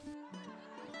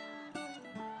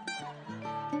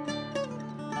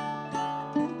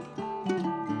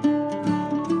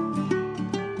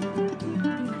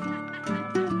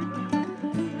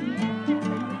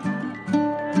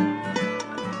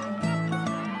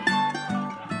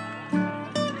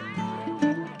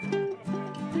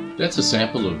That's a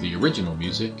sample of the original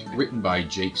music written by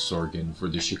Jake Sorgen for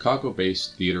the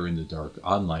Chicago-based Theater in the Dark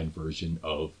online version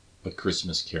of A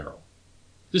Christmas Carol.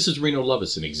 This is Reno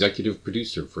Lovison, executive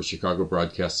producer for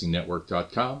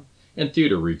ChicagoBroadcastingNetwork.com and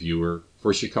theater reviewer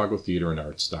for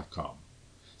ChicagoTheaterandArts.com.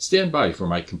 Stand by for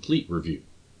my complete review.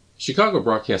 Chicago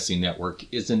Broadcasting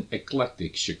Network is an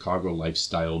eclectic Chicago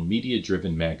lifestyle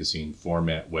media-driven magazine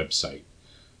format website,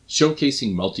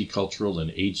 showcasing multicultural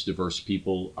and age-diverse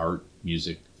people, art,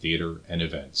 music, theater, and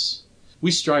events. We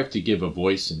strive to give a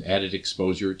voice and added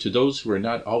exposure to those who are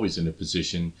not always in a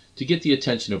position to get the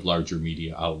attention of larger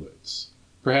media outlets,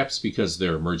 perhaps because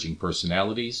they're emerging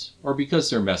personalities or because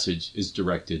their message is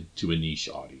directed to a niche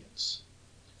audience.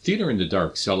 Theater in the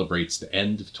Dark celebrates the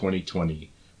end of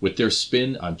 2020 with their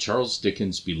spin on Charles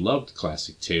Dickens' beloved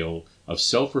classic tale of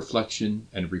self-reflection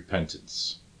and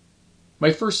repentance.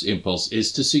 My first impulse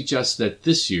is to suggest that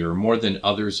this year, more than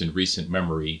others in recent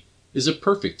memory, is a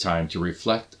perfect time to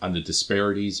reflect on the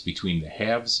disparities between the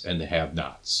haves and the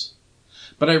have-nots.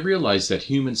 But I realize that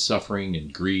human suffering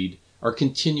and greed are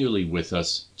continually with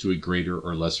us to a greater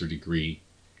or lesser degree,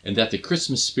 and that the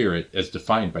Christmas spirit, as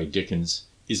defined by Dickens,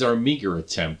 is our meager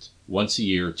attempt once a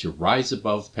year to rise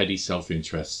above petty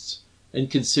self-interests and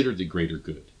consider the greater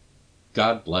good.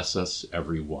 God bless us,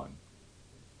 every one.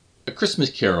 A Christmas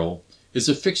Carol is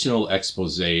a fictional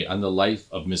expose on the life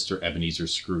of Mr. Ebenezer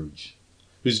Scrooge,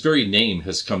 whose very name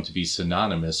has come to be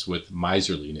synonymous with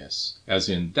miserliness, as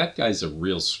in, that guy's a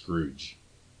real Scrooge.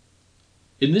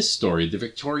 In this story, the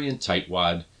Victorian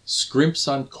tightwad scrimps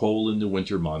on coal in the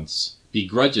winter months,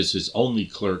 begrudges his only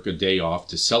clerk a day off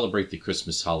to celebrate the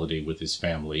Christmas holiday with his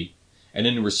family, and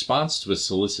in response to a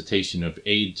solicitation of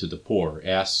aid to the poor,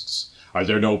 asks, "Are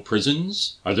there no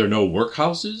prisons? Are there no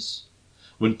workhouses?"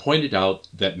 When pointed out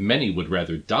that many would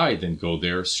rather die than go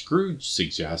there, Scrooge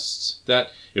suggests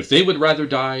that if they would rather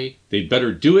die, they'd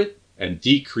better do it and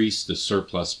decrease the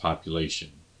surplus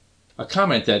population. A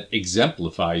comment that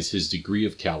exemplifies his degree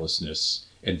of callousness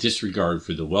and disregard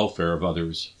for the welfare of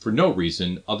others for no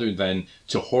reason other than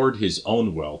to hoard his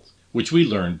own wealth, which we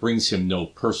learn brings him no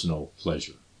personal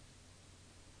pleasure.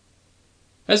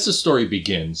 As the story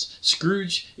begins,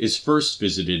 Scrooge is first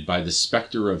visited by the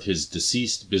specter of his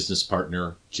deceased business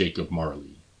partner, Jacob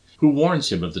Marley, who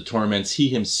warns him of the torments he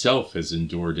himself has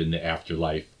endured in the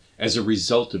afterlife as a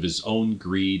result of his own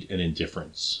greed and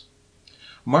indifference.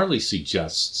 Marley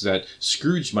suggests that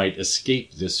Scrooge might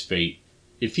escape this fate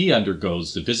if he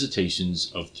undergoes the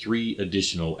visitations of 3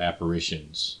 additional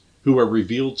apparitions, who are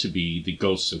revealed to be the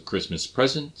ghosts of Christmas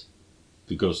present,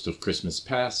 the ghost of Christmas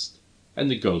past, and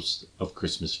the ghost of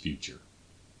Christmas future.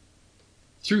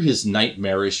 Through his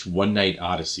nightmarish one-night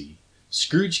odyssey,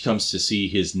 Scrooge comes to see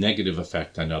his negative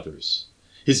effect on others,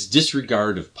 his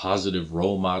disregard of positive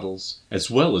role models, as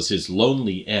well as his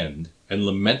lonely end and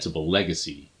lamentable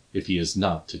legacy if he is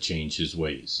not to change his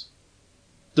ways.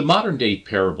 The modern-day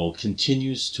parable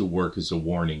continues to work as a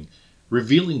warning,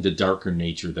 revealing the darker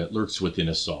nature that lurks within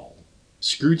us all.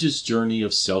 Scrooge's journey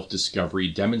of self-discovery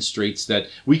demonstrates that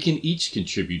we can each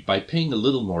contribute by paying a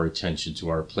little more attention to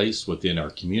our place within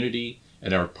our community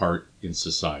and our part in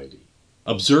society.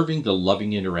 Observing the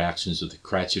loving interactions of the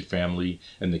Cratchit family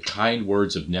and the kind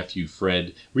words of nephew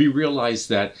Fred, we realize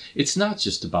that it's not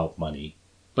just about money,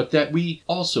 but that we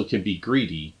also can be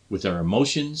greedy with our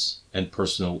emotions and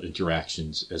personal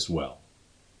interactions as well.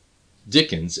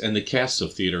 Dickens and the cast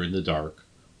of Theater in the Dark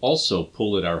also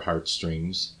pull at our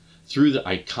heartstrings through the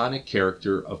iconic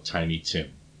character of Tiny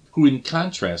Tim, who in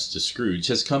contrast to Scrooge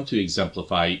has come to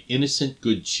exemplify innocent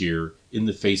good cheer in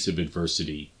the face of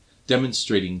adversity,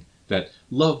 demonstrating that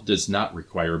love does not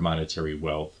require monetary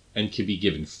wealth and can be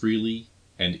given freely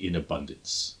and in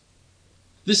abundance.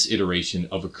 This iteration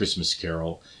of A Christmas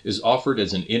Carol is offered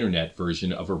as an internet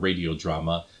version of a radio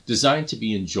drama designed to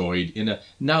be enjoyed in a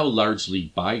now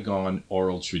largely bygone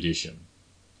oral tradition.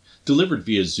 Delivered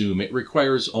via Zoom, it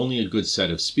requires only a good set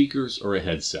of speakers or a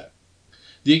headset.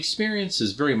 The experience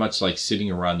is very much like sitting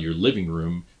around your living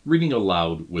room reading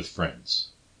aloud with friends.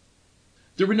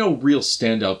 There were no real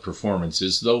standout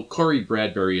performances, though Corey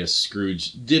Bradbury as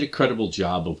Scrooge did a credible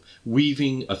job of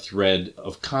weaving a thread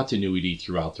of continuity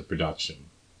throughout the production.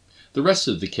 The rest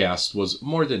of the cast was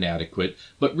more than adequate,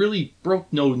 but really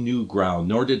broke no new ground,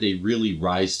 nor did they really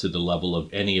rise to the level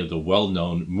of any of the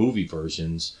well-known movie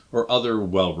versions or other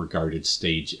well-regarded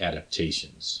stage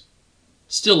adaptations.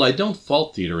 Still, I don't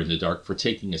fault Theater in the Dark for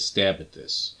taking a stab at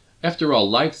this. After all,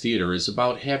 live theater is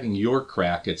about having your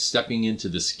crack at stepping into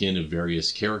the skin of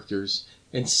various characters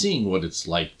and seeing what it's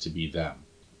like to be them.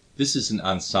 This is an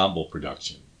ensemble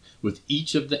production, with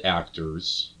each of the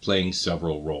actors playing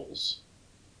several roles.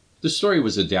 The story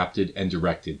was adapted and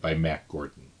directed by Matt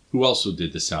Gordon. who also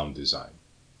did the sound design.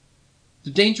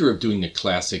 The danger of doing a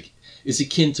classic is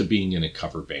akin to being in a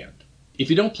cover band. If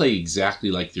you don't play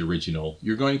exactly like the original,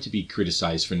 you're going to be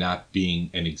criticized for not being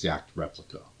an exact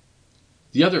replica.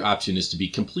 The other option is to be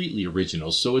completely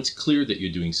original, so it's clear that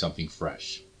you're doing something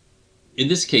fresh. In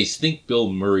this case, think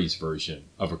Bill Murray's version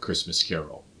of A Christmas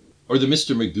Carol, or the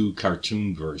Mr. Magoo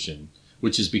cartoon version,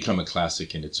 which has become a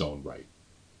classic in its own right.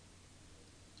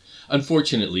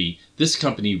 Unfortunately, this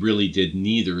company really did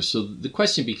neither, so the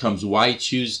question becomes, why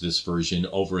choose this version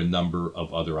over a number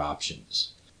of other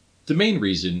options? The main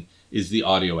reason is the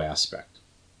audio aspect.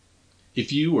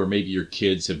 If you or maybe your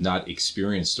kids have not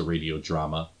experienced a radio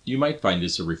drama, you might find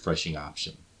this a refreshing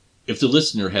option. If the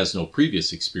listener has no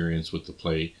previous experience with the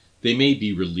play, they may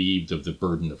be relieved of the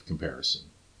burden of comparison.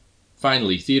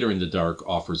 Finally, Theater in the Dark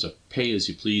offers a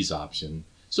pay-as-you-please option,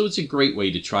 so it's a great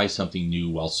way to try something new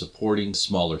while supporting a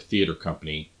smaller theater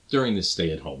company during the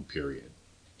stay-at-home period.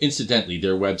 Incidentally,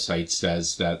 their website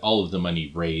says that all of the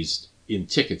money raised in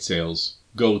ticket sales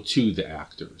go to the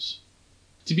actors.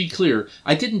 To be clear,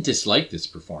 I didn't dislike this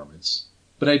performance,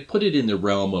 but I'd put it in the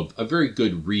realm of a very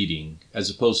good reading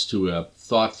as opposed to a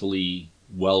thoughtfully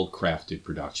well-crafted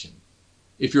production.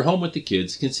 If you're home with the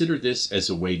kids, consider this as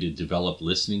a way to develop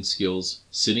listening skills,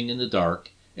 sitting in the dark,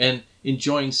 and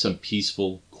enjoying some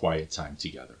peaceful, quiet time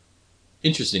together.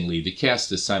 Interestingly, the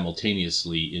cast is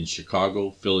simultaneously in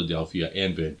Chicago, Philadelphia,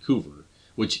 and Vancouver,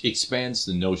 which expands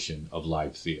the notion of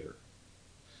live theater.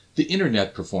 The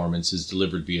internet performance is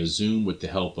delivered via Zoom with the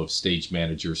help of stage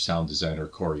manager sound designer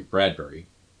Corey Bradbury.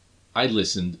 I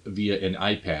listened via an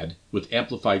iPad with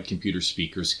amplified computer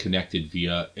speakers connected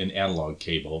via an analog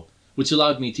cable, which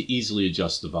allowed me to easily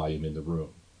adjust the volume in the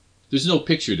room. There's no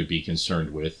picture to be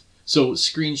concerned with, so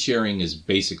screen sharing is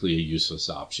basically a useless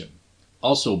option.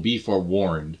 Also, be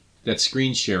forewarned that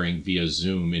screen sharing via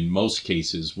Zoom in most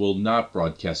cases will not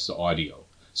broadcast the audio,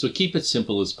 so keep it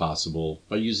simple as possible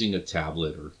by using a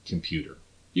tablet or computer.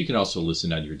 You can also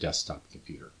listen on your desktop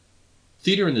computer.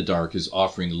 Theater in the Dark is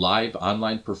offering live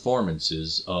online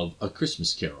performances of A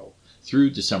Christmas Carol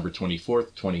through December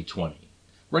 24th, 2020.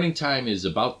 Running time is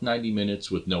about 90 minutes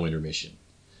with no intermission.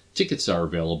 Tickets are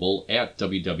available at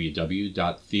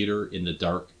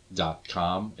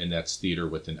www.theaterinthedark.com, and that's theater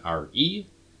with an R-E,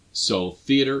 so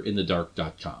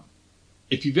theaterinthedark.com.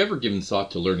 If you've ever given thought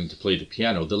to learning to play the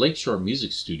piano, the Lakeshore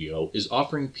Music Studio is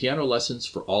offering piano lessons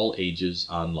for all ages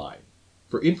online.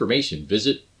 For information,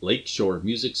 visit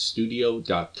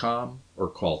lakeshoremusicstudio.com or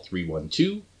call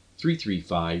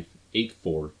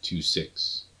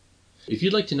 312-335-8426. If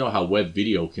you'd like to know how web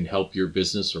video can help your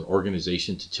business or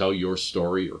organization to tell your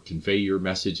story or convey your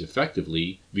message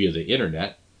effectively via the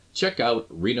internet, check out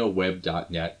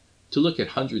renoweb.net to look at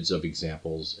hundreds of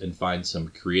examples and find some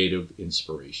creative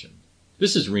inspiration.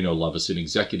 This is Reno Lovison,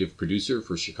 executive producer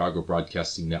for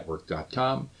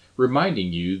ChicagoBroadcastingNetwork.com,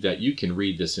 reminding you that you can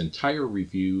read this entire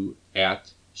review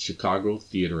at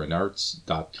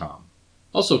ChicagoTheatreandArts.com.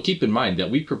 Also, keep in mind that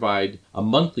we provide a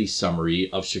monthly summary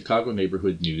of Chicago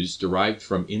neighborhood news derived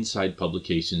from Inside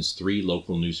Publications' 3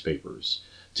 local newspapers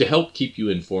to help keep you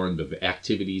informed of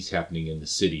activities happening in the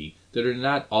city that are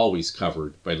not always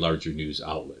covered by larger news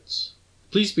outlets.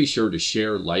 Please be sure to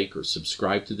share, like, or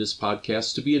subscribe to this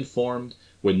podcast to be informed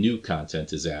when new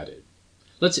content is added.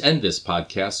 Let's end this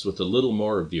podcast with a little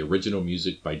more of the original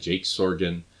music by Jake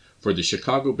Sorgen for the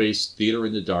Chicago-based Theater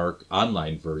in the Dark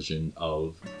online version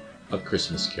of A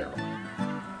Christmas Carol.